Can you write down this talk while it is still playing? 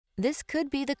This could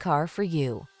be the car for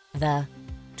you. The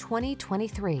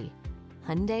 2023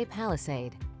 Hyundai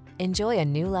Palisade. Enjoy a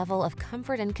new level of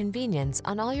comfort and convenience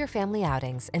on all your family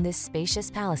outings in this spacious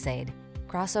Palisade.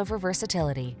 Crossover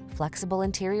versatility, flexible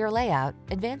interior layout,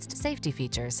 advanced safety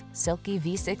features, silky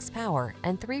V6 power,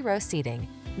 and 3-row seating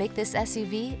make this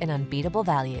SUV an unbeatable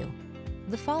value.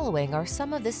 The following are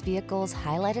some of this vehicle's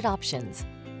highlighted options: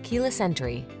 keyless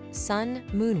entry, sun,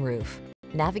 moonroof,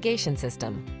 navigation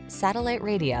system, satellite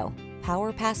radio,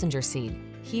 power passenger seat,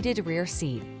 heated rear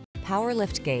seat, power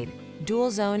liftgate, dual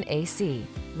zone AC,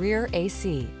 rear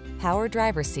AC, power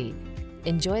driver seat.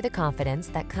 Enjoy the confidence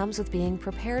that comes with being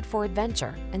prepared for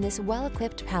adventure in this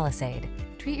well-equipped Palisade.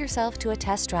 Treat yourself to a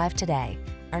test drive today.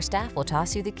 Our staff will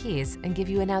toss you the keys and give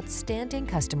you an outstanding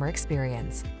customer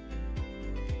experience.